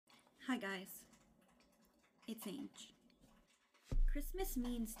Hi guys, it's Ange. Christmas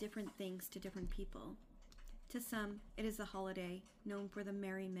means different things to different people. To some, it is a holiday known for the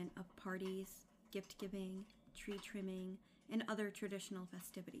merriment of parties, gift giving, tree trimming, and other traditional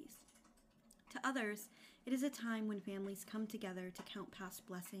festivities. To others, it is a time when families come together to count past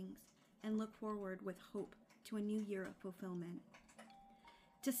blessings and look forward with hope to a new year of fulfillment.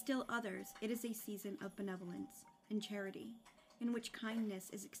 To still others, it is a season of benevolence and charity, in which kindness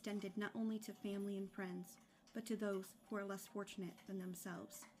is extended not only to family and friends, but to those who are less fortunate than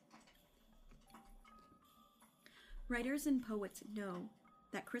themselves. Writers and poets know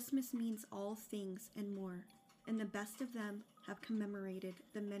that Christmas means all things and more, and the best of them have commemorated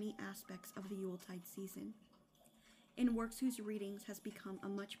the many aspects of the Yuletide season. In works whose readings has become a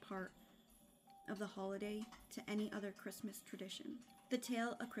much part of the holiday to any other Christmas tradition. The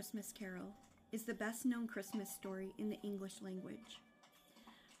Tale: A Christmas Carol is the best-known Christmas story in the English language.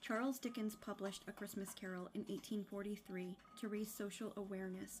 Charles Dickens published A Christmas Carol in 1843 to raise social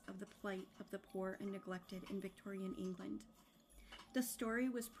awareness of the plight of the poor and neglected in Victorian England. The story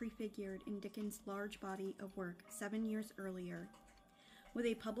was prefigured in Dickens' large body of work 7 years earlier, with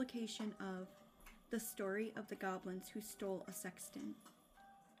a publication of The Story of the Goblins Who Stole a Sexton.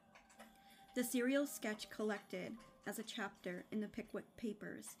 The serial sketch collected as a chapter in the Pickwick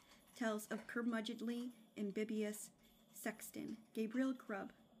Papers tells of curmudgeonly, amphibious sexton Gabriel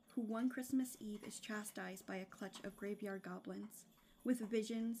Grubb, who one Christmas Eve is chastised by a clutch of graveyard goblins, with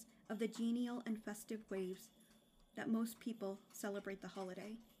visions of the genial and festive ways that most people celebrate the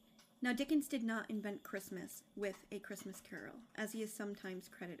holiday. Now, Dickens did not invent Christmas with A Christmas Carol, as he is sometimes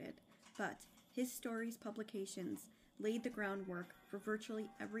credited, but his story's publications laid the groundwork for virtually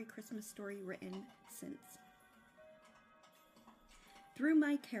every Christmas story written since. Through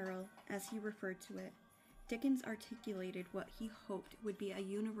My Carol, as he referred to it, Dickens articulated what he hoped would be a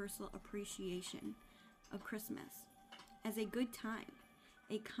universal appreciation of Christmas as a good time,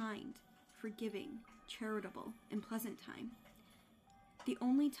 a kind, forgiving, charitable, and pleasant time. The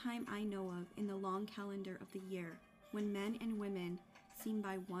only time I know of in the long calendar of the year when men and women seem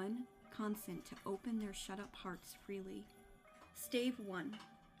by one consent to open their shut-up hearts freely. Stave 1.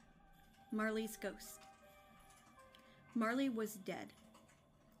 Marley's Ghost. Marley was dead,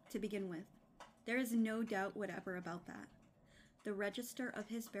 to begin with. There is no doubt whatever about that. The register of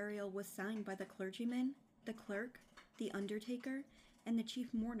his burial was signed by the clergyman, the clerk, the undertaker, and the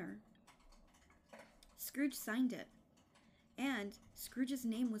chief mourner. Scrooge signed it, and Scrooge's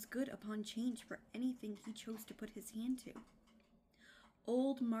name was good upon change for anything he chose to put his hand to.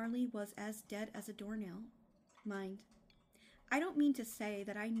 Old Marley was as dead as a doornail. Mind, I don't mean to say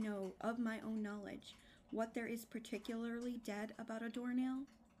that I know of my own knowledge what there is particularly dead about a doornail.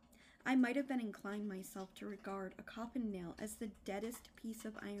 I might have been inclined myself to regard a coffin nail as the deadest piece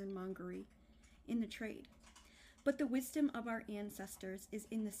of ironmongery in the trade. But the wisdom of our ancestors is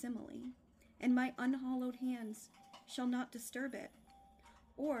in the simile, and my unhallowed hands shall not disturb it,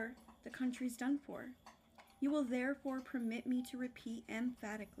 or the country's done for. You will therefore permit me to repeat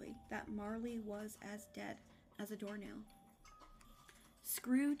emphatically that Marley was as dead as a doornail.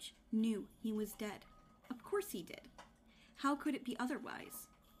 Scrooge knew he was dead. Of course he did. How could it be otherwise?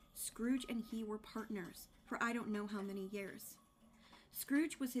 Scrooge and he were partners for I don't know how many years.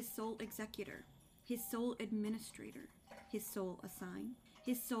 Scrooge was his sole executor, his sole administrator, his sole assign,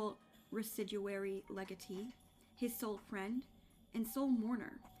 his sole residuary legatee, his sole friend, and sole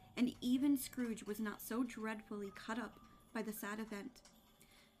mourner, and even Scrooge was not so dreadfully cut up by the sad event,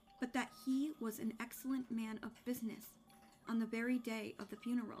 but that he was an excellent man of business on the very day of the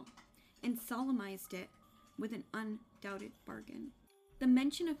funeral, and solemnized it with an undoubted bargain. The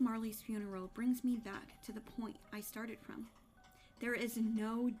mention of Marley's funeral brings me back to the point I started from. There is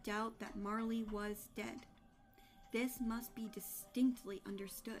no doubt that Marley was dead. This must be distinctly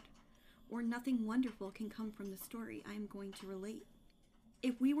understood, or nothing wonderful can come from the story I am going to relate.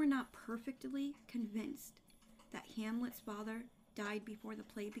 If we were not perfectly convinced that Hamlet's father died before the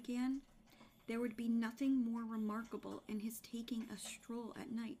play began, there would be nothing more remarkable in his taking a stroll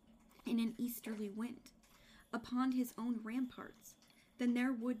at night in an easterly wind upon his own ramparts than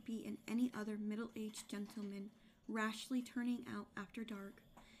there would be in any other middle-aged gentleman rashly turning out after dark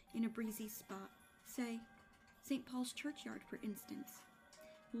in a breezy spot, say, St. Paul's churchyard, for instance,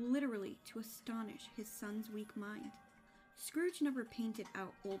 literally to astonish his son's weak mind. Scrooge never painted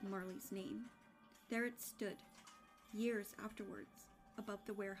out old Marley's name. There it stood, years afterwards, above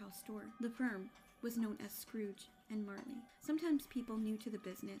the warehouse door. The firm was known as Scrooge and Marley. Sometimes people new to the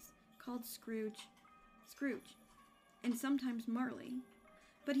business called Scrooge, and sometimes Marley,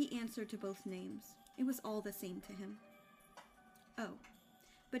 but he answered to both names. It was all the same to him. Oh,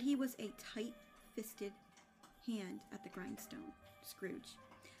 But he was a tight-fisted hand at the grindstone, Scrooge.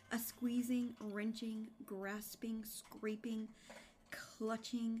 A squeezing, wrenching, grasping, scraping,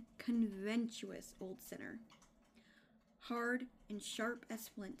 clutching, conventuous old sinner. Hard and sharp as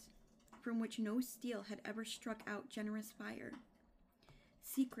flint, from which no steel had ever struck out generous fire.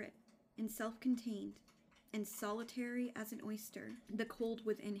 Secret and self-contained, and solitary as an oyster, the cold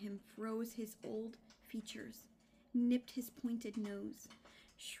within him froze his old features, nipped his pointed nose,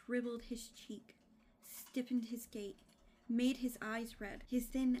 shriveled his cheek, stiffened his gait, made his eyes red, his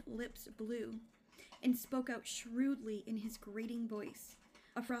thin lips blue, and spoke out shrewdly in his grating voice.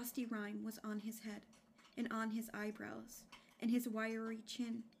 A frosty rime was on his head, and on his eyebrows, and his wiry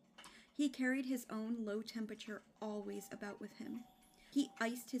chin. He carried his own low temperature always about with him. He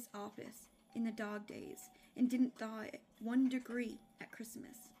iced his office in the dog days, and didn't thaw it 1 degree at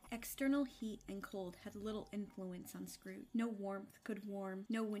Christmas. External heat and cold had little influence on Scrooge. No warmth could warm,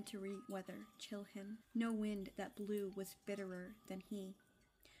 no wintry weather chill him. No wind that blew was bitterer than he.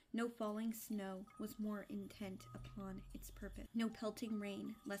 No falling snow was more intent upon its purpose. No pelting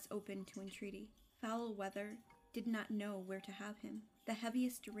rain less open to entreaty. Foul weather did not know where to have him. The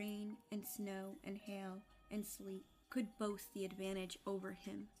heaviest rain and snow and hail and sleet could boast the advantage over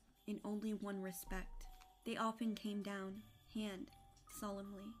him in only one respect. They often came down, hand,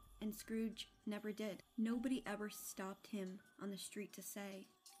 solemnly, and Scrooge never did. Nobody ever stopped him on the street to say,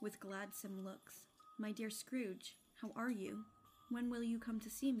 with gladsome looks, "My dear Scrooge, how are you? When will you come to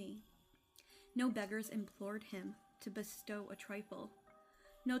see me?" No beggars implored him to bestow a trifle.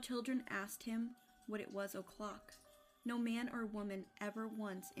 No children asked him what it was o'clock. No man or woman ever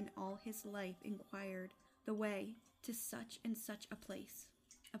once in all his life inquired the way to such and such a place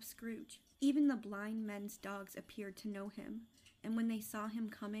of Scrooge. Even the blind men's dogs appeared to know him, and when they saw him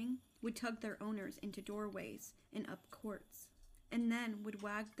coming, would tug their owners into doorways and up courts, and then would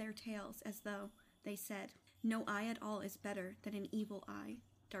wag their tails as though they said, "No eye at all is better than an evil eye,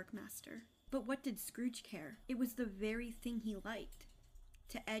 dark master." But what did Scrooge care? It was the very thing he liked,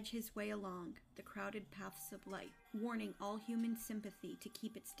 to edge his way along the crowded paths of life, warning all human sympathy to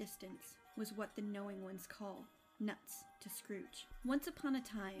keep its distance, was what the knowing ones call nuts to Scrooge. Once upon a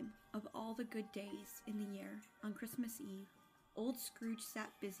time, of all the good days in the year, on Christmas Eve, old Scrooge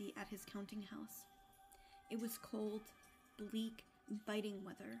sat busy at his counting house. It was cold, bleak, biting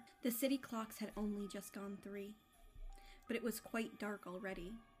weather. The city clocks had only just gone 3, but it was quite dark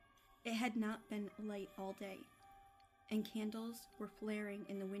already. It had not been light all day, and candles were flaring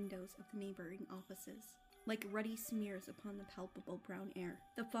in the windows of the neighboring offices, like ruddy smears upon the palpable brown air.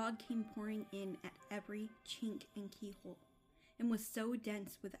 The fog came pouring in at every chink and keyhole, and was so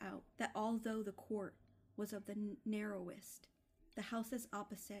dense without that although the court was of the narrowest, the houses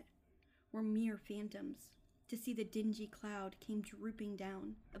opposite were mere phantoms. To see the dingy cloud came drooping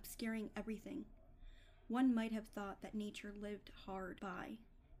down, obscuring everything. One might have thought that nature lived hard by,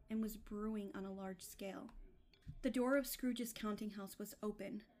 and was brewing on a large scale. The door of Scrooge's counting house was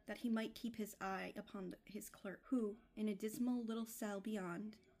open, that he might keep his eye upon his clerk, who, in a dismal little cell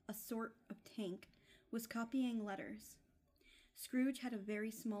beyond, a sort of tank, was copying letters. Scrooge had a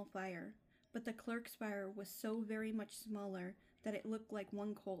very small fire, but the clerk's fire was so very much smaller that it looked like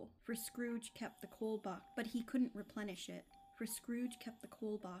one coal, for Scrooge kept the coal box, but he couldn't replenish it, for Scrooge kept the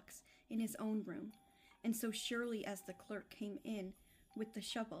coal box in his own room, and so surely as the clerk came in with the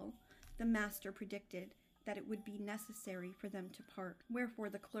shovel, the master predicted that it would be necessary for them to part.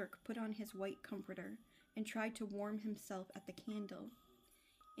 Wherefore the clerk put on his white comforter and tried to warm himself at the candle,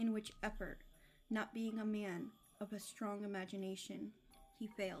 in which effort, not being a man of a strong imagination, he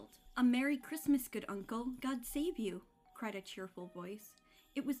failed. "A Merry Christmas, good uncle! God save you!" cried a cheerful voice.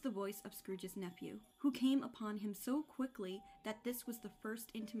 It was the voice of Scrooge's nephew, who came upon him so quickly that this was the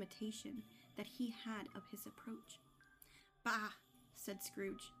first intimation that he had of his approach. "Bah!" said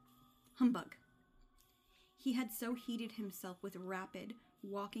Scrooge. "Humbug!" He had so heated himself with rapid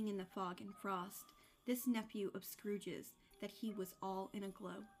walking in the fog and frost, this nephew of Scrooge's, that he was all in a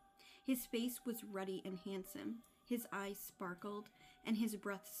glow. His face was ruddy and handsome, his eyes sparkled, and his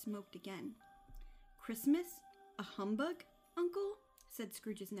breath smoked again. "Christmas? A humbug, uncle?" said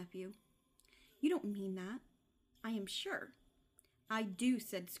Scrooge's nephew. "You don't mean that, I am sure." "I do,"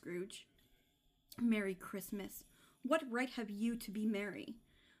 said Scrooge. "Merry Christmas! What right have you to be merry?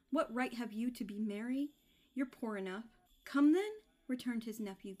 What right have you to be merry? You're poor enough." "Come then," returned his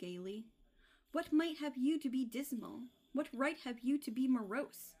nephew gaily. "What might have you to be dismal? What right have you to be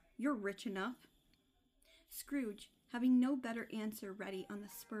morose? You're rich enough." Scrooge, having no better answer ready on the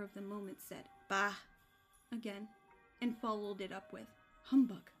spur of the moment, said, "Bah!" again, and followed it up with,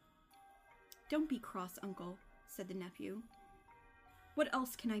 "Humbug!" "Don't be cross, uncle," said the nephew. "What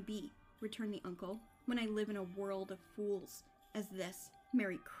else can I be," returned the uncle, "when I live in a world of fools as this?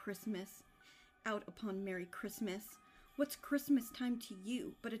 Merry Christmas! Out upon Merry Christmas! What's Christmas time to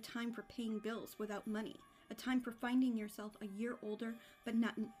you but a time for paying bills without money, a time for finding yourself a year older but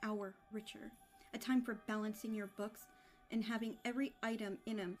not an hour richer, a time for balancing your books and having every item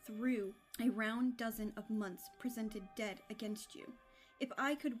in 'em through a round dozen of months presented dead against you? If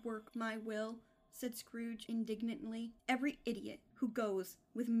I could work my will," said Scrooge indignantly, "every idiot who goes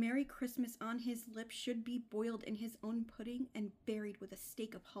with Merry Christmas on his lips should be boiled in his own pudding and buried with a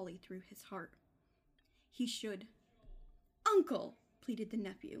stake of holly through his heart. He should." "Uncle!" pleaded the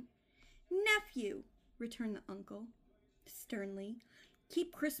nephew. "Nephew!" returned the uncle sternly.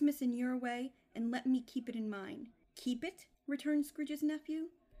 "Keep Christmas in your way, and let me keep it in mine." "Keep it?" returned Scrooge's nephew.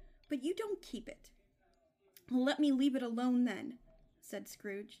 "But you don't keep it." "Let me leave it alone, then," said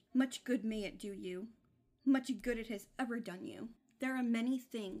Scrooge. "Much good may it do you. Much good it has ever done you." "There are many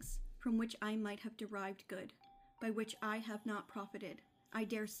things from which I might have derived good, by which I have not profited, I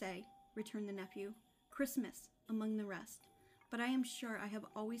dare say," returned the nephew. "Christmas among the rest. But I am sure I have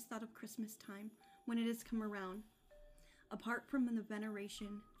always thought of Christmas time, when it has come around, apart from the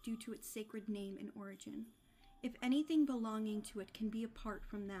veneration due to its sacred name and origin, if anything belonging to it can be apart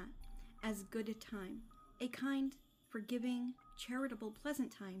from that, as good a time, a kind, forgiving, charitable,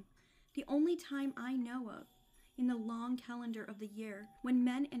 pleasant time, the only time I know of, in the long calendar of the year, when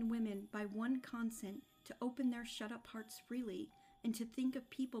men and women by one consent to open their shut-up hearts freely, and to think of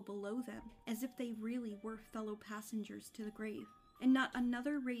people below them as if they really were fellow passengers to the grave, and not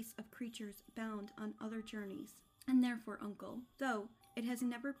another race of creatures bound on other journeys. And therefore, uncle, though it has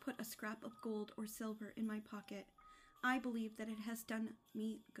never put a scrap of gold or silver in my pocket, I believe that it has done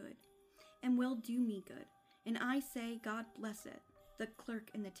me good, and will do me good, and I say God bless it." The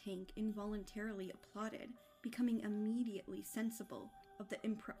clerk in the tank involuntarily applauded, becoming immediately sensible of the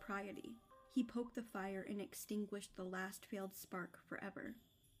impropriety. He poked the fire and extinguished the last failed spark forever.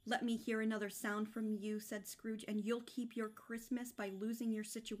 "Let me hear another sound from you," said Scrooge, "and you'll keep your Christmas by losing your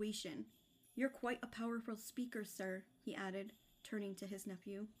situation. You're quite a powerful speaker, sir," he added, turning to his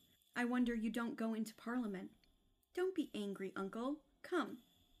nephew. "I wonder you don't go into Parliament. Don't be angry, uncle. Come,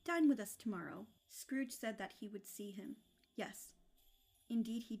 dine with us tomorrow." Scrooge said that he would see him. Yes,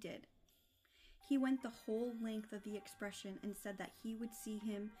 indeed he did. He went the whole length of the expression and said that he would see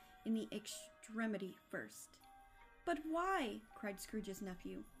him in the extremity first. "But why?" cried Scrooge's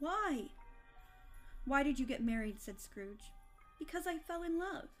nephew. "Why?" "Why did you get married?" said Scrooge. "Because I fell in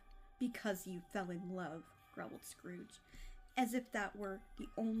love." "Because you fell in love," growled Scrooge, as if that were the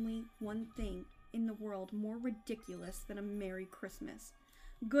only one thing in the world more ridiculous than a Merry Christmas.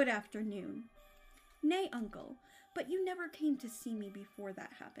 "Good afternoon." "Nay, uncle, but you never came to see me before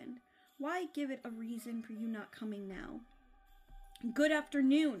that happened. Why give it a reason for you not coming now?" "Good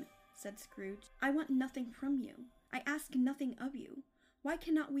afternoon," said Scrooge. "I want nothing from you. I ask nothing of you. Why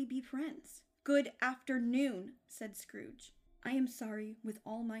cannot we be friends?" "Good afternoon," said Scrooge. "I am sorry with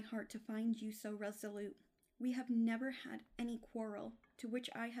all my heart to find you so resolute. We have never had any quarrel to which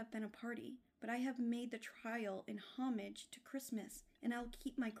I have been a party, but I have made the trial in homage to Christmas, and I'll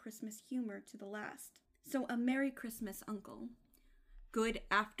keep my Christmas humor to the last. So a Merry Christmas, uncle." "Good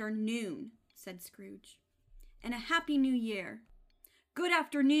afternoon," said Scrooge. "And a Happy New Year." "Good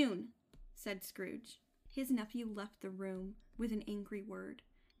afternoon," said Scrooge. His nephew left the room with an angry word.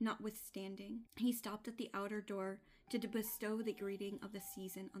 Notwithstanding, he stopped at the outer door to bestow the greeting of the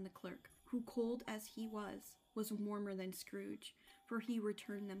season on the clerk, who, cold as he was warmer than Scrooge, for he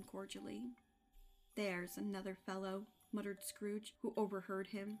returned them cordially. "There's another fellow," muttered Scrooge, who overheard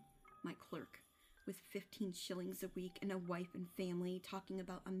him. "My clerk, with 15 shillings a week and a wife and family, talking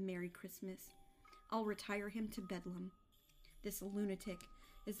about a Merry Christmas. I'll retire him to Bedlam. This lunatic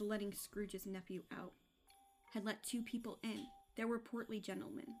is letting Scrooge's nephew out." Had let 2 people in. There were portly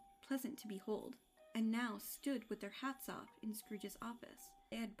gentlemen, pleasant to behold, and now stood with their hats off in Scrooge's office.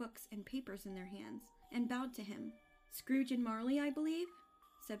 They had books and papers in their hands, and bowed to him. "Scrooge and Marley, I believe?"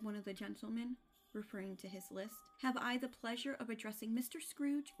 said one of the gentlemen, referring to his list. "Have I the pleasure of addressing Mr.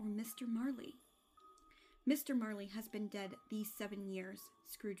 Scrooge or Mr. Marley?" "Mr. Marley has been dead these 7 years,"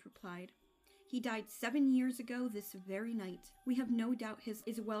 Scrooge replied. "He died 7 years ago this very night. We have no doubt his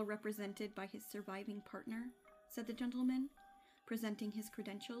is well represented by his surviving partner," said the gentleman, presenting his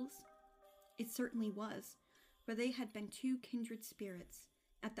credentials. It certainly was, for they had been 2 kindred spirits.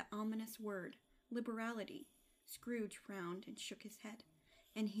 At the ominous word, liberality, Scrooge frowned and shook his head,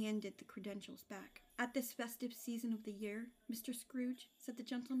 and handed the credentials back. "At this festive season of the year, Mr. Scrooge," said the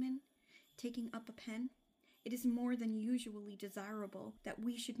gentleman, taking up a pen, it is more than usually desirable that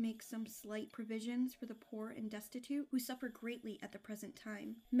we should make some slight provisions for the poor and destitute who suffer greatly at the present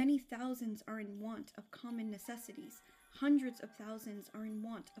time. Many thousands are in want of common necessities. Hundreds of thousands are in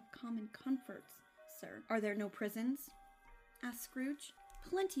want of common comforts, sir. Are there no prisons? Asked Scrooge.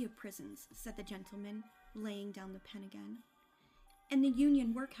 Plenty of prisons, said the gentleman, laying down the pen again. And the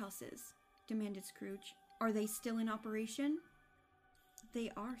Union workhouses? Demanded Scrooge. Are they still in operation?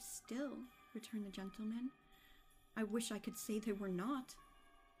 They are still, returned the gentleman. I wish I could say they were not.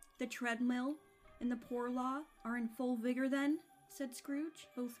 The treadmill and the poor law are in full vigor then? Said Scrooge.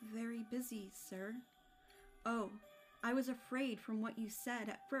 Both very busy, sir. Oh, I was afraid from what you said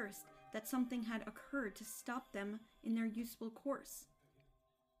at first that something had occurred to stop them in their useful course,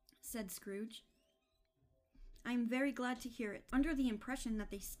 said Scrooge. I am very glad to hear it. Under the impression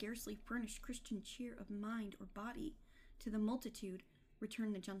that they scarcely furnish Christian cheer of mind or body to the multitude,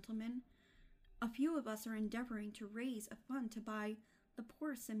 returned the gentleman, a few of us are endeavoring to raise a fund to buy the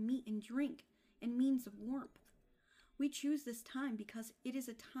poor some meat and drink and means of warmth. We choose this time because it is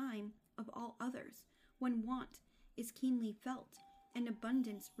a time of all others, when want is keenly felt and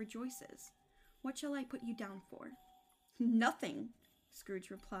abundance rejoices. What shall I put you down for? Nothing, Scrooge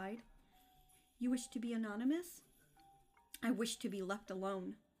replied. You wish to be anonymous? I wish to be left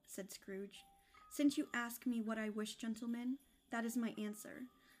alone, said Scrooge. Since you ask me what I wish, gentlemen, that is my answer.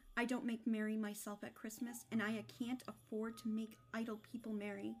 I don't make merry myself at Christmas, and I can't afford to make idle people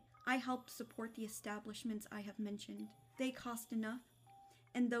merry. I help support the establishments I have mentioned. They cost enough,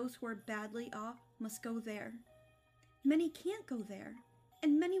 and those who are badly off must go there. Many can't go there,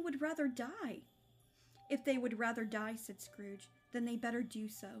 and many would rather die. If they would rather die, said Scrooge, then they better do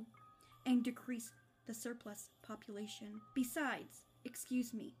so, and decrease the surplus population. Besides,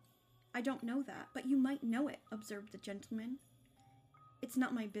 excuse me, I don't know that, but you might know it, observed the gentleman. It's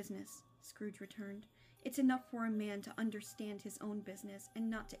not my business, Scrooge returned. It's enough for a man to understand his own business and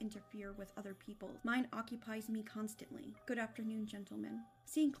not to interfere with other people's. Mine occupies me constantly. Good afternoon, gentlemen.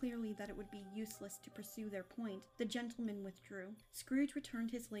 Seeing clearly that it would be useless to pursue their point, the gentleman withdrew. Scrooge returned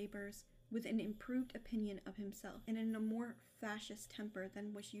his labors with an improved opinion of himself, and in a more facetious temper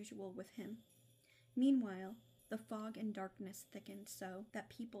than was usual with him. Meanwhile, the fog and darkness thickened so that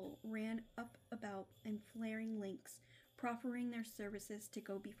people ran up about in flaring links, proffering their services to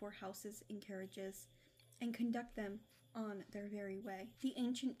go before houses in carriages, and conduct them on their very way. The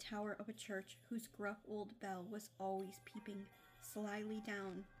ancient tower of a church, whose gruff old bell was always peeping slyly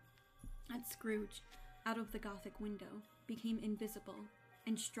down at Scrooge out of the Gothic window, became invisible,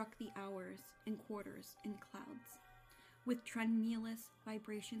 and struck the hours and quarters in clouds, with tremulous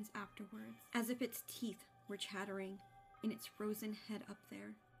vibrations afterwards, as if its teeth were chattering in its frozen head up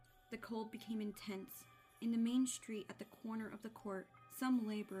there. The cold became intense. In the main street at the corner of the court, some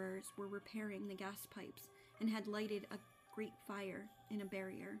laborers were repairing the gas pipes and had lighted a great fire in a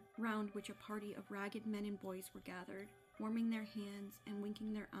barrier, round which a party of ragged men and boys were gathered, warming their hands and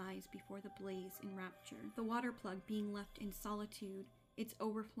winking their eyes before the blaze in rapture. The water plug being left in solitude, its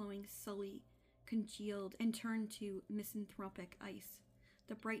overflowing sully congealed and turned to misanthropic ice.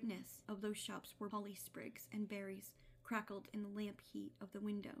 The brightness of those shops where holly sprigs and berries crackled in the lamp heat of the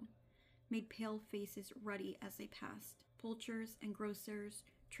window, made pale faces ruddy as they passed. Poulterers and grocers'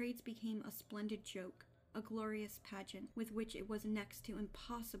 trades became a splendid joke, a glorious pageant, with which it was next to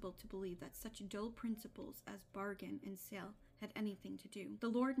impossible to believe that such dull principles as bargain and sale had anything to do. The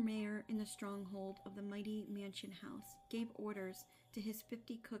Lord Mayor, in the stronghold of the mighty mansion house, gave orders to his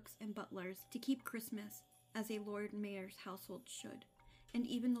 50 cooks and butlers to keep Christmas as a Lord Mayor's household should, and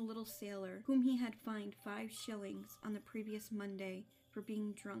even the little sailor, whom he had fined 5 shillings on the previous Monday for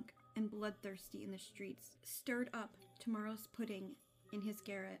being drunk and bloodthirsty in the streets, stirred up tomorrow's pudding in his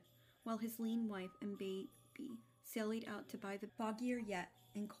garret, while his lean wife and baby sallied out to buy the foggier yet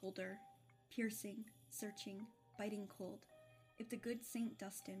and colder, piercing, searching, biting cold. If the good St.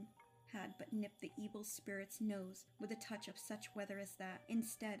 Dunstan had but nipped the evil spirit's nose with a touch of such weather as that,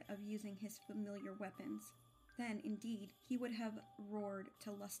 instead of using his familiar weapons, then, indeed, he would have roared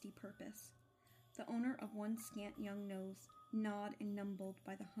to lusty purpose. The owner of one scant young nose, gnawed and numbled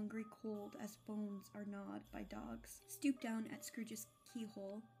by the hungry cold as bones are gnawed by dogs, stooped down at Scrooge's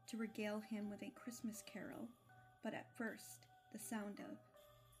keyhole to regale him with a Christmas carol, but at first the sound of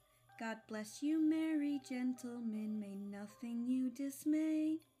 "God bless you, merry gentlemen, may nothing you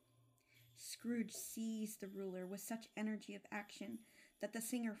dismay." Scrooge seized the ruler with such energy of action that the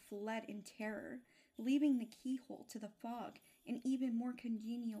singer fled in terror, leaving the keyhole to the fog and even more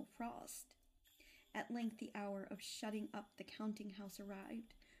congenial frost. At length the hour of shutting up the counting-house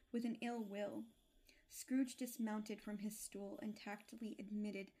arrived. With an ill will, Scrooge dismounted from his stool and tactfully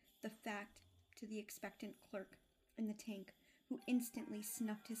admitted the fact to the expectant clerk in the tank, who instantly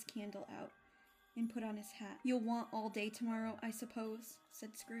snuffed his candle out and put on his hat. "You'll want all day tomorrow, I suppose,"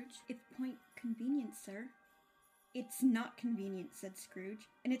 said Scrooge. "It's point convenient, sir." "It's not convenient," said Scrooge,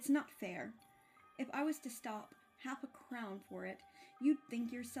 "and it's not fair. If I was to stop £half-a-crown for it, you'd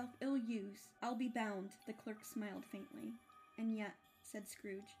think yourself ill-used. I'll be bound," the clerk smiled faintly. "And yet," said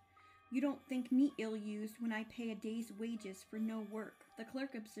Scrooge, "you don't think me ill-used when I pay a day's wages for no work." The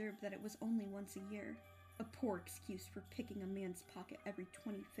clerk observed that it was only once a year. "A poor excuse for picking a man's pocket every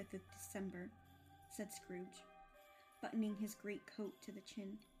 25th of December," said Scrooge, buttoning his great coat to the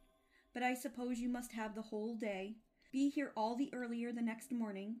chin. "But I suppose you must have the whole day. Be here all the earlier the next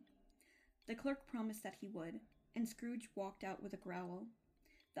morning." The clerk promised that he would, and Scrooge walked out with a growl.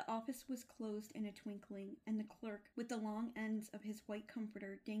 The office was closed in a twinkling, and the clerk, with the long ends of his white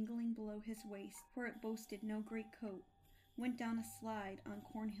comforter dangling below his waist, for it boasted no great coat, went down a slide on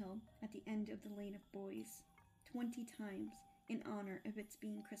Cornhill at the end of the Lane of Boys 20 times in honor of its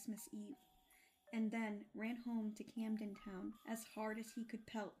being Christmas Eve, and then ran home to Camden Town as hard as he could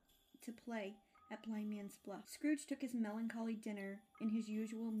pelt to play at Blindman's Bluff. Scrooge took his melancholy dinner in his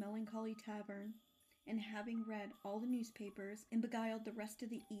usual melancholy tavern, and having read all the newspapers and beguiled the rest of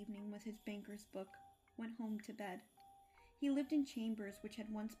the evening with his banker's book, went home to bed. He lived in chambers which had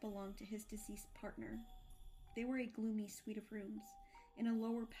once belonged to his deceased partner. They were a gloomy suite of rooms, in a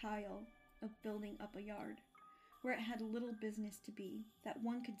lower pile of building up a yard, where it had little business to be, that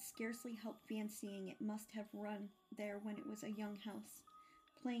one could scarcely help fancying it must have run there when it was a young house,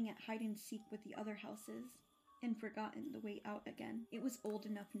 playing at hide-and-seek with the other houses, and forgotten the way out again. It was old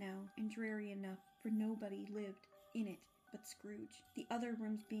enough now, and dreary enough, for nobody lived in it but Scrooge, the other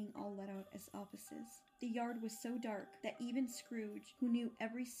rooms being all let out as offices. The yard was so dark that even Scrooge, who knew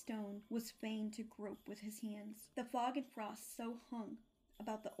every stone, was fain to grope with his hands. The fog and frost so hung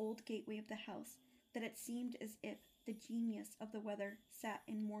about the old gateway of the house that it seemed as if the genius of the weather sat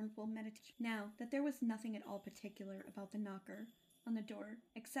in mournful meditation. Now, that there was nothing at all particular about the knocker on the door,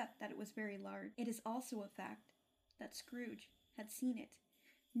 except that it was very large, it is also a fact that Scrooge had seen it,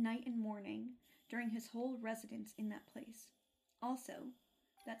 night and morning, during his whole residence in that place. Also,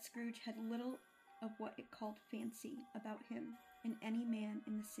 that Scrooge had little of what it called fancy about him in any man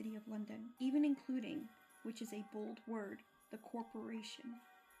in the city of London, even including, which is a bold word, the corporation,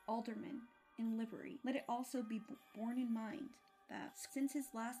 aldermen, in livery. Let it also be borne in mind that, since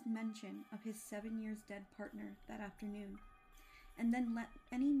his last mention of his 7 years dead partner that afternoon, and then let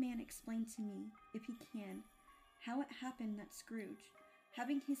any man explain to me, if he can, how it happened that Scrooge,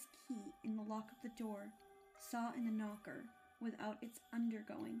 having his key in the lock of the door, saw in the knocker, without its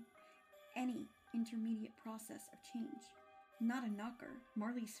undergoing any intermediate process of change, not a knocker,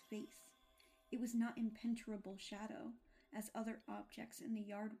 Marley's face. It was not impenetrable shadow, as other objects in the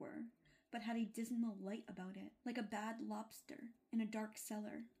yard were, but had a dismal light about it, like a bad lobster in a dark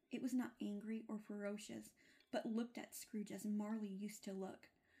cellar. It was not angry or ferocious, but looked at Scrooge as Marley used to look,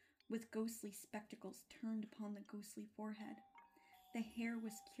 with ghostly spectacles turned upon the ghostly forehead. The hair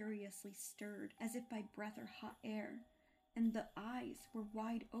was curiously stirred, as if by breath or hot air, and the eyes were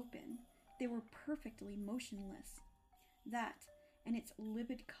wide open. They were perfectly motionless. That, and its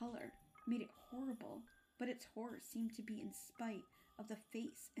livid color, made it horrible, but its horror seemed to be in spite of the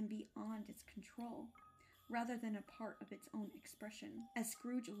face and beyond its control, rather than a part of its own expression. As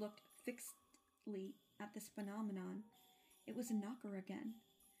Scrooge looked fixedly at this phenomenon, it was a knocker again.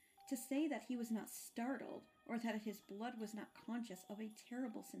 To say that he was not startled, or that his blood was not conscious of a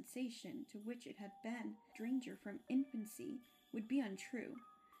terrible sensation to which it had been a stranger from infancy, would be untrue.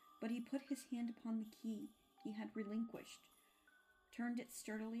 But he put his hand upon the key he had relinquished, turned it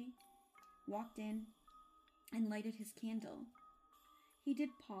sturdily, walked in, and lighted his candle. He did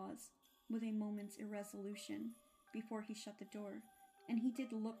pause, with a moment's irresolution, before he shut the door, and he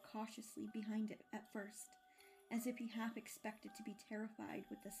did look cautiously behind it at first, as if he half expected to be terrified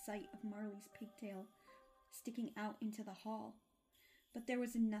with the sight of Marley's pigtail sticking out into the hall. But there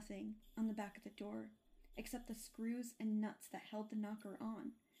was nothing on the back of the door, except the screws and nuts that held the knocker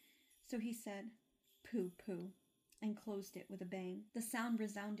on. So he said, "Pooh, pooh," and closed it with a bang. The sound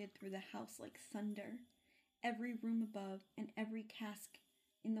resounded through the house like thunder. Every room above and every cask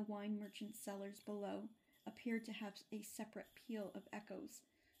in the wine merchant's cellars below appeared to have a separate peal of echoes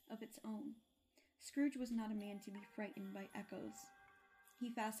of its own. Scrooge was not a man to be frightened by echoes. He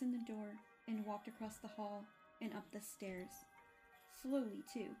fastened the door and walked across the hall and up the stairs. Slowly,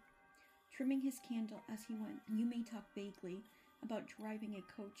 too, trimming his candle as he went. You may talk vaguely about driving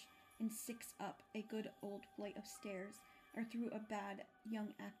a coach and 6 up a good old flight of stairs, or through a bad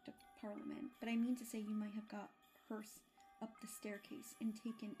young Act of Parliament, but I mean to say you might have got hearse up the staircase and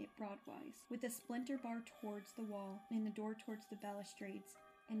taken it broadwise, with the splinter bar towards the wall and the door towards the balustrades,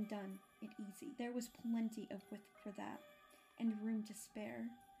 and done it easy. There was plenty of width for that, and room to spare,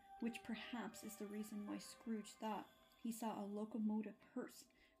 which perhaps is the reason why Scrooge thought he saw a locomotive hearse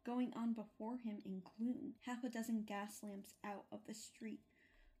going on before him in gloom. Half a dozen gas lamps out of the street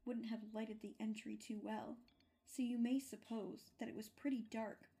wouldn't have lighted the entry too well, so you may suppose that it was pretty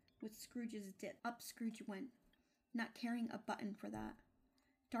dark with Scrooge's dip. Up Scrooge went, not caring a button for that.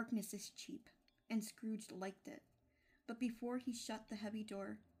 Darkness is cheap, and Scrooge liked it. But before he shut the heavy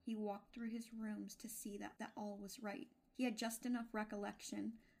door, he walked through his rooms to see that all was right. He had just enough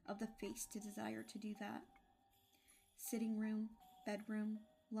recollection of the face to desire to do that. Sitting room, bedroom,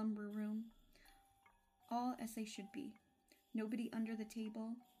 lumber room, all as they should be. Nobody under the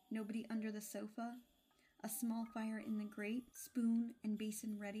table, nobody under the sofa, a small fire in the grate, spoon and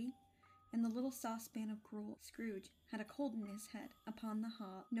basin ready, and the little saucepan of gruel. Scrooge had a cold in his head upon the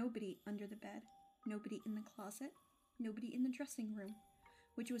hob. Nobody under the bed, nobody in the closet, nobody in the dressing room,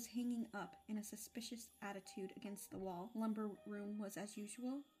 which was hanging up in a suspicious attitude against the wall. Lumber room was as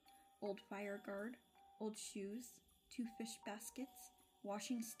usual, old fire guard, old shoes, 2 fish baskets,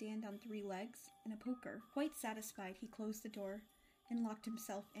 washing stand on 3 legs, and a poker. Quite satisfied, he closed the door and locked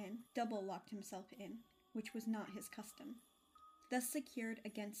himself in, double locked himself in, which was not his custom. Thus secured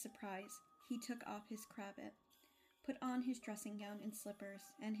against surprise, he took off his cravat, put on his dressing gown and slippers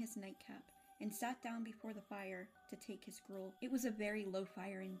and his nightcap, and sat down before the fire to take his gruel. It was a very low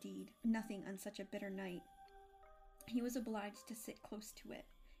fire indeed, nothing on such a bitter night. He was obliged to sit close to it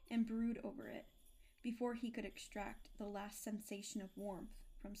and brood over it before he could extract the last sensation of warmth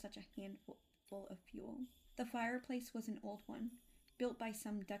from such a handful of fuel. The fireplace was an old one, built by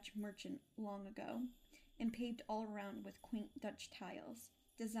some Dutch merchant long ago, and paved all around with quaint Dutch tiles,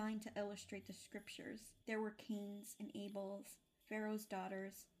 designed to illustrate the scriptures. There were Cains and Abels, Pharaoh's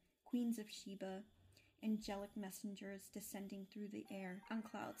daughters, queens of Sheba, angelic messengers descending through the air on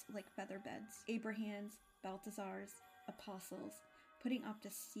clouds like feather beds, Abrahams, Balthazars, apostles, putting out to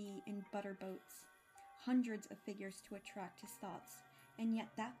sea in butter boats, hundreds of figures to attract his thoughts, and yet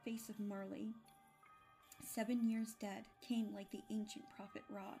that face of Marley, 7 years dead, came like the ancient prophet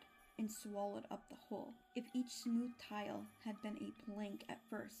Rod, and swallowed up the whole. If each smooth tile had been a blank at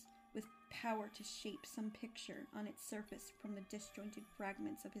first, with power to shape some picture on its surface from the disjointed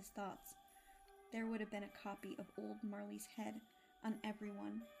fragments of his thoughts, there would have been a copy of old Marley's head on every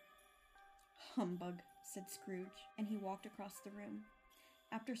one. "Humbug," said Scrooge, and he walked across the room.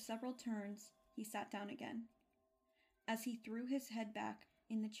 After several turns, he sat down again. As he threw his head back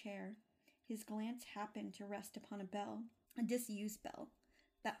in the chair, his glance happened to rest upon a bell, a disused bell,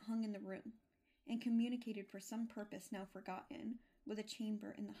 that hung in the room, and communicated for some purpose now forgotten with a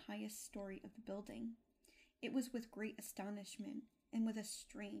chamber in the highest story of the building. It was with great astonishment, and with a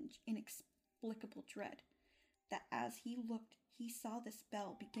strange, inexplicable dread, that as he looked, he saw this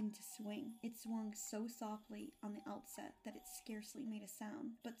bell begin to swing. It swung so softly on the outset that it scarcely made a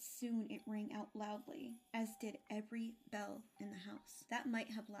sound, but soon it rang out loudly, as did every bell in the house. That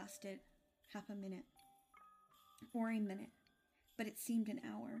might have lasted half a minute, or a minute, but it seemed an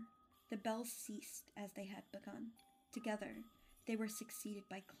hour. The bells ceased as they had begun. Together, they were succeeded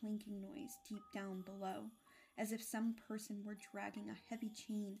by clanking noise deep down below, as if some person were dragging a heavy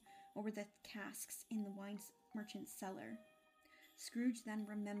chain over the casks in the wine merchant's cellar. Scrooge then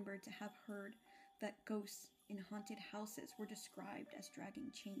remembered to have heard that ghosts in haunted houses were described as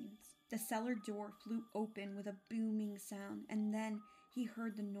dragging chains. The cellar door flew open with a booming sound, and then he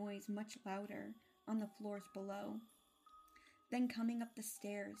heard the noise much louder on the floors below. Then coming up the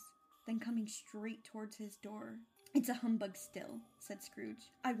stairs, then coming straight towards his door. "It's a humbug still," said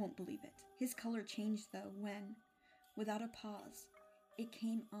Scrooge. "I won't believe it." His color changed, though, when, without a pause, it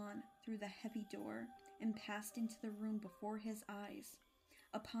came on through the heavy door and passed into the room before his eyes.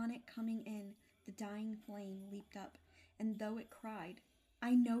 Upon it coming in, the dying flame leaped up, and though it cried,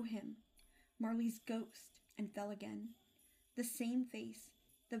 "I know him, Marley's ghost," and fell again. The same face,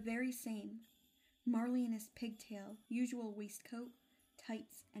 the very same. Marley in his pigtail, usual waistcoat,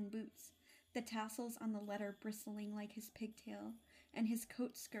 tights, and boots, the tassels on the letter bristling like his pigtail, and his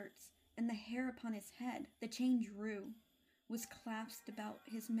coat skirts, and the hair upon his head. The chain drew, was clasped about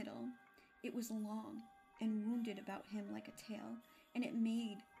his middle. It was long, and wounded about him like a tail, and it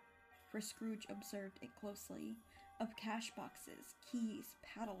made, for Scrooge observed it closely, of cash boxes, keys,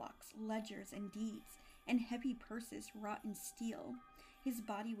 padlocks, ledgers, and deeds, and heavy purses wrought in steel. His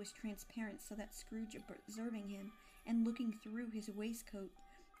body was transparent, so that Scrooge, observing him and looking through his waistcoat,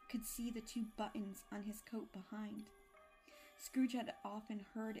 could see the 2 buttons on his coat behind. Scrooge had often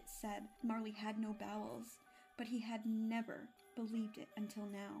heard it said Marley had no bowels, but he had never believed it until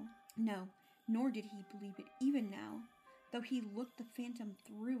now. No, nor did he believe it even now, though he looked the phantom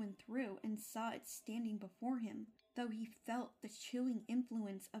through and through and saw it standing before him, though he felt the chilling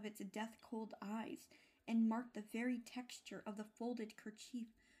influence of its death-cold eyes and marked the very texture of the folded kerchief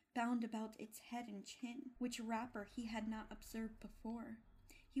bound about its head and chin, which wrapper he had not observed before.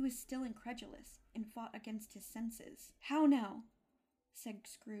 He was still incredulous and fought against his senses. "How now?" said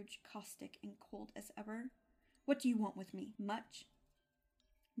Scrooge, caustic and cold as ever. "What do you want with me? Much?"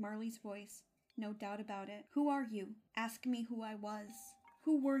 Marley's voice, no doubt about it. "Who are you? Ask me who I was."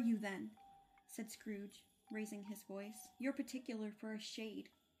 "Who were you then?" said Scrooge, raising his voice. "You're particular for a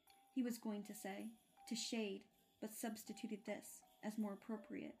shade," he was going to say, to shade, but substituted this as more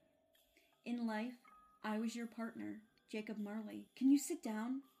appropriate. "In life, I was your partner, Jacob Marley." "Can you sit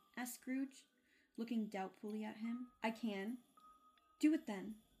down?" asked Scrooge, looking doubtfully at him. "I can." "Do it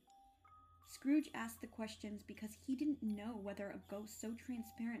then." Scrooge asked the questions because he didn't know whether a ghost so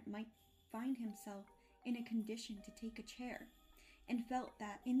transparent might find himself in a condition to take a chair, and felt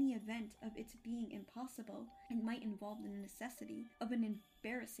that in the event of its being impossible, it might involve the necessity of an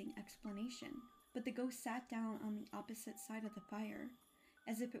embarrassing explanation. But the ghost sat down on the opposite side of the fire,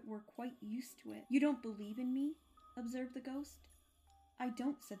 as if it were quite used to it. "You don't believe in me?" observed the ghost. "I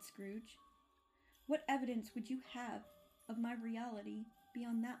don't," said Scrooge. "What evidence would you have of my reality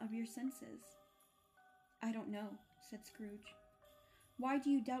beyond that of your senses?" "I don't know," said Scrooge. "Why do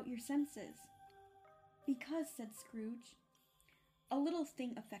you doubt your senses?" "Because," said Scrooge, "a little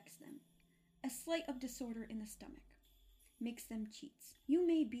thing affects them. A slight of disorder in the stomach makes them cheats. You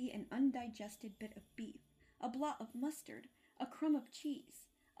may be an undigested bit of beef, a blot of mustard, a crumb of cheese,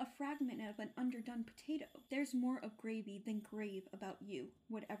 a fragment of an underdone potato. There's more of gravy than grave about you,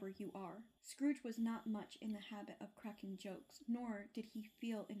 whatever you are." Scrooge was not much in the habit of cracking jokes, nor did he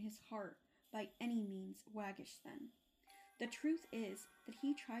feel in his heart by any means waggish then. The truth is that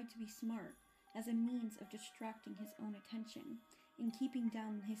he tried to be smart as a means of distracting his own attention and keeping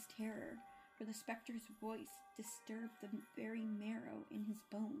down his terror, for the spectre's voice disturbed the very marrow in his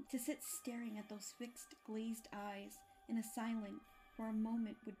bones. To sit staring at those fixed, glazed eyes in a silence for a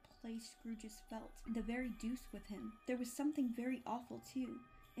moment would play Scrooge's felt the very deuce with him. There was something very awful, too,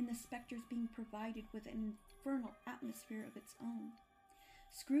 in the spectre's being provided with an infernal atmosphere of its own.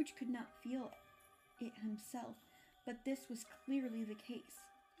 Scrooge could not feel it himself, but this was clearly the case,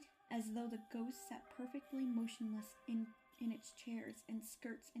 as though the ghost sat perfectly motionless in its chairs, and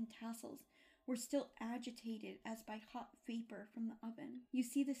skirts and tassels were still agitated as by hot vapor from the oven. "You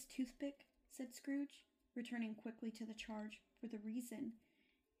see this toothpick?" said Scrooge, returning quickly to the charge for the reason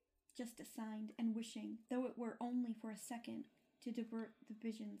just assigned, and wishing, though it were only for a second, to divert the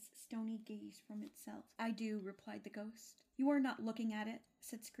vision's stony gaze from itself. "I do," replied the ghost. "You are not looking at it,"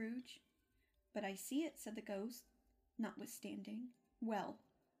 said Scrooge. "But I see it," said the ghost, notwithstanding. "Well,"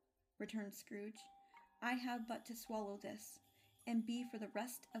 returned Scrooge, "I have but to swallow this, and be for the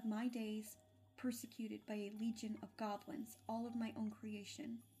rest of my days persecuted by a legion of goblins, all of my own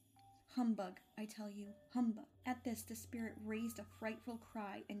creation. Humbug, I tell you, humbug." At this the spirit raised a frightful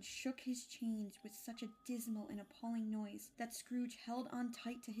cry and shook his chains with such a dismal and appalling noise that Scrooge held on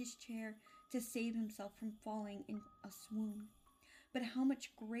tight to his chair to save himself from falling in a swoon. But how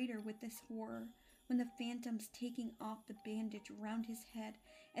much greater was this horror when the phantom's taking off the bandage round his head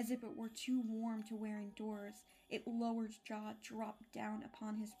as if it were too warm to wear indoors, its lower jaw dropped down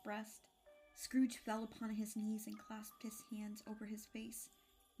upon his breast. Scrooge fell upon his knees and clasped his hands over his face.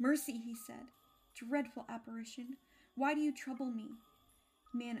 "Mercy," he said. "Dreadful apparition, why do you trouble me?"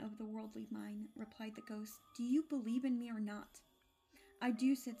 "Man of the worldly mind," replied the ghost, "do you believe in me or not?" "I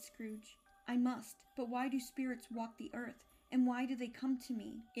do," said Scrooge. "I must. But why do spirits walk the earth, and why do they come to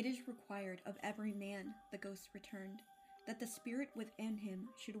me?" "It is required of every man," the ghost returned, "that the spirit within him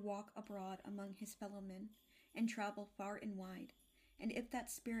should walk abroad among his fellow men, and travel far and wide. And if that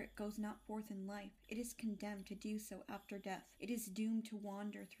spirit goes not forth in life, it is condemned to do so after death. It is doomed to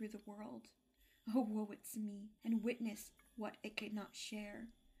wander through the world. Oh, woe it's me, and witness what it could not share,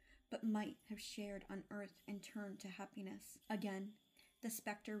 but might have shared on earth and turned to happiness." Again the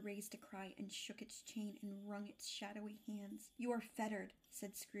spectre raised a cry and shook its chain and wrung its shadowy hands. "You are fettered,"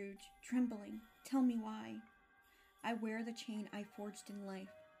 said Scrooge, trembling. "Tell me why." "I wear the chain I forged in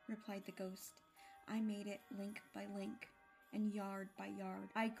life," replied the ghost. "I made it link by link, and yard by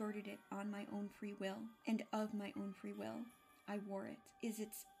yard. I girded it on my own free will, and of my own free will I wore it. Is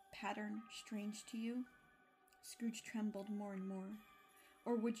its pattern strange to you?" Scrooge trembled more and more.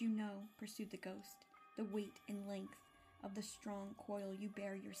 "Or would you know," pursued the ghost, "the weight and length of the strong coil you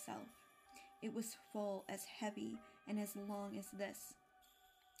bear yourself? It was full as heavy and as long as this.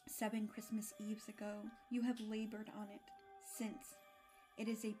 7 Christmas Eves ago. You have labored on it since. It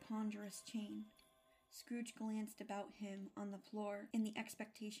is a ponderous chain. Scrooge glanced about him on the floor in the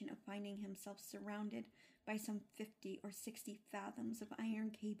expectation of finding himself surrounded by some 50 or 60 fathoms of iron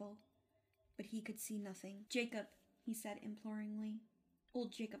cable. But he could see nothing. "Jacob," he said imploringly.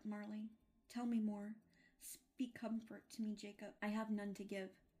 "Old Jacob Marley, tell me more. Speak comfort to me, Jacob." "I have none to give,"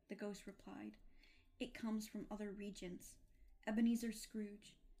 the ghost replied. "It comes from other regions, Ebenezer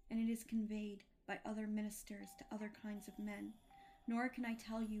Scrooge, and it is conveyed by other ministers to other kinds of men. Nor can I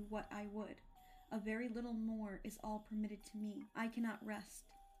tell you what I would. A very little more is all permitted to me. I cannot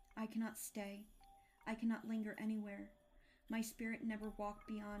rest. I cannot stay. I cannot linger anywhere. My spirit never walked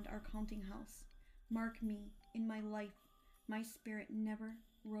beyond our counting house. Mark me, in my life, my spirit never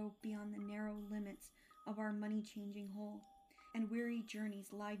roved beyond the narrow limits of our money-changing hole, and weary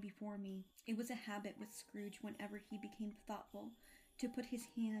journeys lie before me." It was a habit with Scrooge whenever he became thoughtful to put his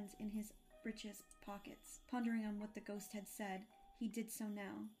hands in his breeches pockets. Pondering on what the ghost had said, he did so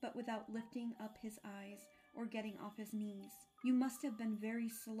now, but without lifting up his eyes or getting off his knees. "You must have been very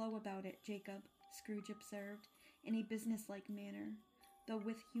slow about it, Jacob," Scrooge observed, in a businesslike manner, though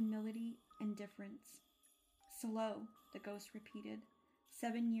with humility and deference. "Slow," the ghost repeated.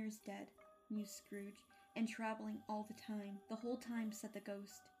 7 years dead," mused Scrooge, "and traveling all the time." "The whole time," said the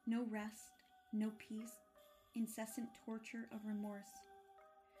ghost. "No rest, no peace, incessant torture of remorse."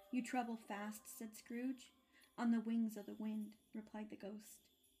 "You travel fast," said Scrooge. "On the wings of the wind," replied the ghost.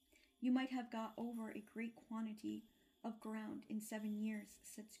 "You might have got over a great quantity of ground in 7 years,"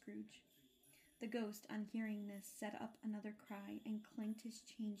 said Scrooge. The ghost, on hearing this, set up another cry and clanked his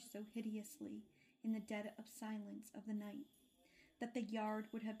change so hideously in the dead of silence of the night that the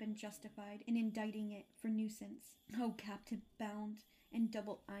yard would have been justified in indicting it for nuisance. "Oh, captive bound and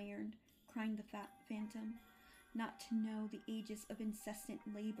double ironed," cried the fat phantom, "not to know the ages of incessant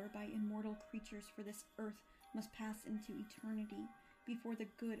labor by immortal creatures for this earth must pass into eternity before the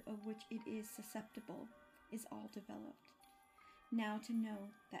good of which it is susceptible is all developed. Now to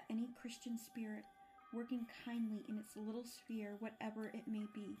know that any Christian spirit, working kindly in its little sphere, whatever it may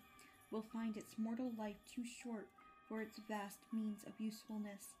be, will find its mortal life too short for its vast means of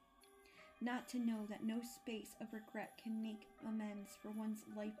usefulness. Not to know that no space of regret can make amends for one's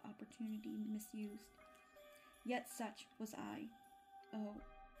life opportunity misused. Yet such was I. Oh,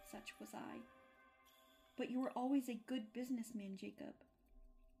 such was I." "But you were always a good businessman, Jacob,"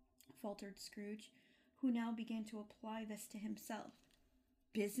 faltered Scrooge, who now began to apply this to himself.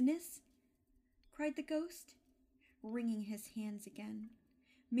 "Business?" cried the ghost, wringing his hands again.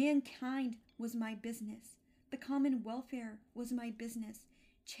 "Mankind was my business. The common welfare was my business.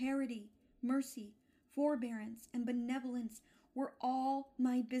 Charity, mercy, forbearance, and benevolence were all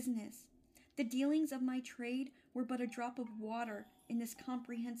my business. The dealings of my trade were but a drop of water in this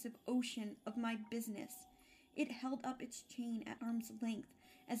comprehensive ocean of my business. It held up its chain at arm's length,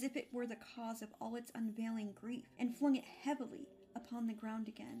 as if it were the cause of all its unveiling grief, and flung it heavily upon the ground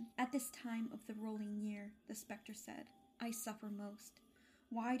again. At this time of the rolling year," the spectre said, "I suffer most.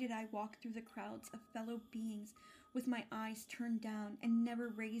 Why did I walk through the crowds of fellow beings with my eyes turned down, and never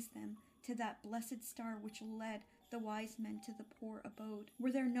raise them to that blessed star which led the wise men to the poor abode?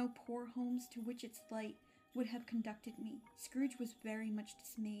 Were there no poor homes to which its light would have conducted me?" Scrooge was very much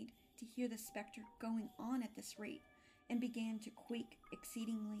dismayed to hear the spectre going on at this rate, and began to quake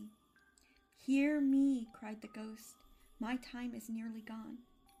exceedingly. "Hear me," cried the ghost. "My time is nearly gone."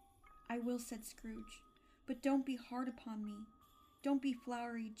 "I will," said Scrooge, "but don't be hard upon me. Don't be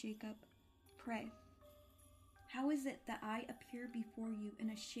flowery, Jacob. Pray." "How is it that I appear before you in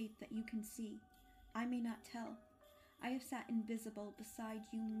a shape that you can see? I may not tell. I have sat invisible beside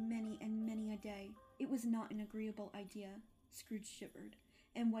you many and many a day." It was not an agreeable idea. Scrooge shivered,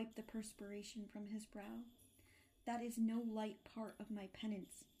 and wiped the perspiration from his brow. "That is no light part of my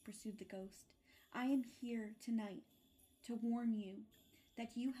penance," pursued the ghost. "I am here tonight to warn you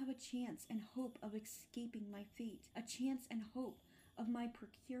that you have a chance and hope of escaping my fate, a chance and hope of my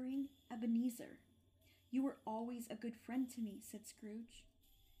procuring Ebenezer." "You were always a good friend to me," said Scrooge.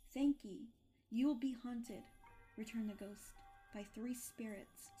 "Thank ye. You will be haunted," returned the ghost, "by 3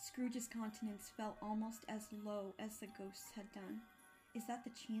 spirits." Scrooge's countenance fell almost as low as the ghost's had done. "Is that the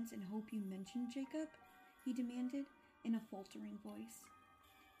chance and hope you mentioned, Jacob?" he demanded, in a faltering voice.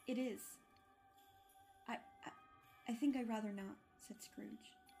 "It is." I think I'd rather not," said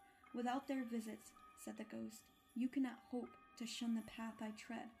Scrooge. "Without their visits," said the ghost, "you cannot hope to shun the path I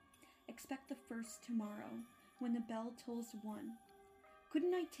tread. Expect the first tomorrow, when the bell tolls 1.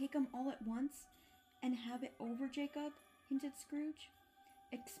 "Couldn't I take 'em all at once, and have it over, Jacob?" hinted Scrooge.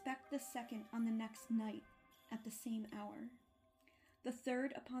 "Expect the second on the next night, at the same hour." The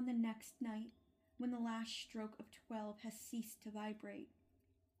third upon the next night, when the last stroke of 12 has ceased to vibrate.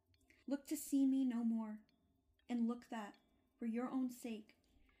 Look to see me no more, and look that, for your own sake,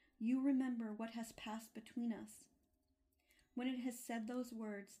 you remember what has passed between us. When it has said those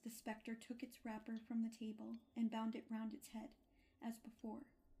words, the spectre took its wrapper from the table and bound it round its head, as before.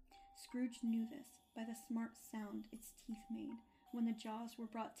 Scrooge knew this by the smart sound its teeth made when the jaws were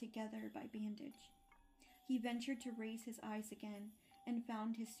brought together by bandage. He ventured to raise his eyes again, and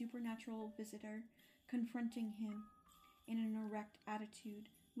found his supernatural visitor confronting him in an erect attitude,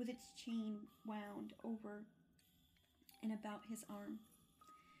 with its chain wound over and about his arm.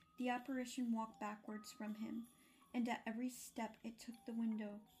 The apparition walked backwards from him, and at every step it took the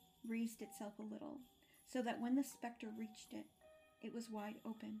window raised itself a little, so that when the spectre reached it, it was wide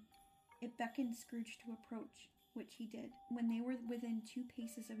open. It beckoned Scrooge to approach, which he did. When they were within 2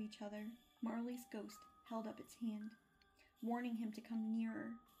 paces of each other, Marley's ghost held up its hand, warning him to come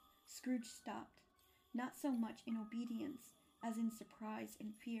nearer. Scrooge stopped, not so much in obedience as in surprise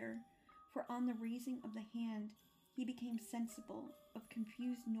and fear, for on the raising of the hand he became sensible of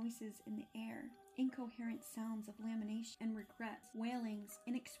confused noises in the air, incoherent sounds of lamentation and regret, wailings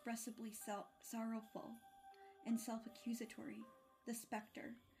inexpressibly sorrowful and self-accusatory. The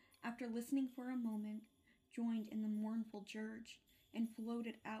spectre, after listening for a moment, joined in the mournful dirge, and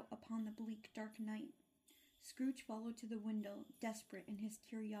floated out upon the bleak dark night. Scrooge followed to the window, desperate in his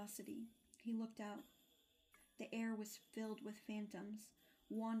curiosity. He looked out. The air was filled with phantoms,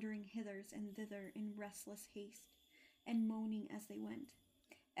 wandering hither and thither in restless haste, and moaning as they went.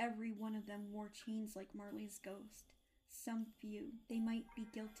 Every one of them wore chains like Marley's ghost. Some few, they might be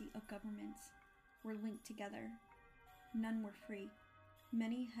guilty of governments, were linked together. None were free.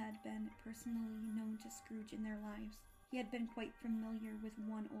 Many had been personally known to Scrooge in their lives. He had been quite familiar with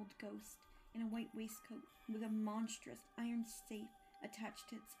one old ghost, in a white waistcoat, with a monstrous iron safe attached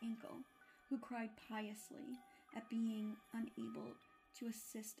to its ankle, who cried piously at being unable to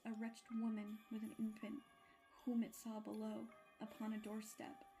assist a wretched woman with an infant, whom it saw below upon a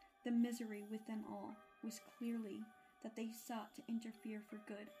doorstep. The misery with them all was clearly that they sought to interfere for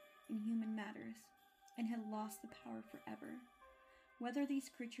good in human matters, and had lost the power forever. Whether these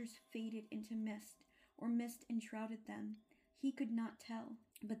creatures faded into mist, or mist enshrouded them, he could not tell,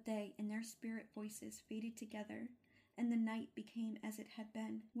 but they and their spirit voices faded together, and the night became as it had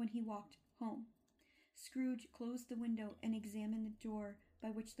been when he walked home. Scrooge closed the window and examined the door by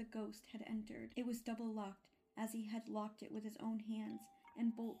which the ghost had entered. It was double locked, as he had locked it with his own hands,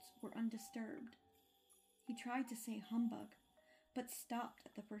 and bolts were undisturbed. He tried to say humbug, but stopped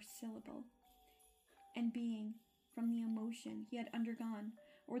at the first syllable, and being, from the emotion he had undergone,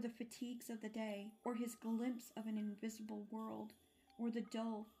 or the fatigues of the day, or his glimpse of an invisible world, or the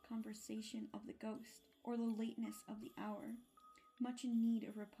dull conversation of the ghost, or the lateness of the hour, much in need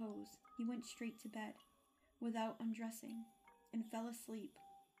of repose, he went straight to bed, without undressing, and fell asleep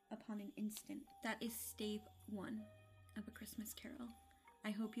upon an instant. That is stave 1 of A Christmas Carol.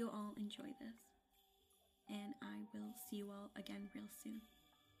 I hope you all enjoy this, and I will see you all again real soon.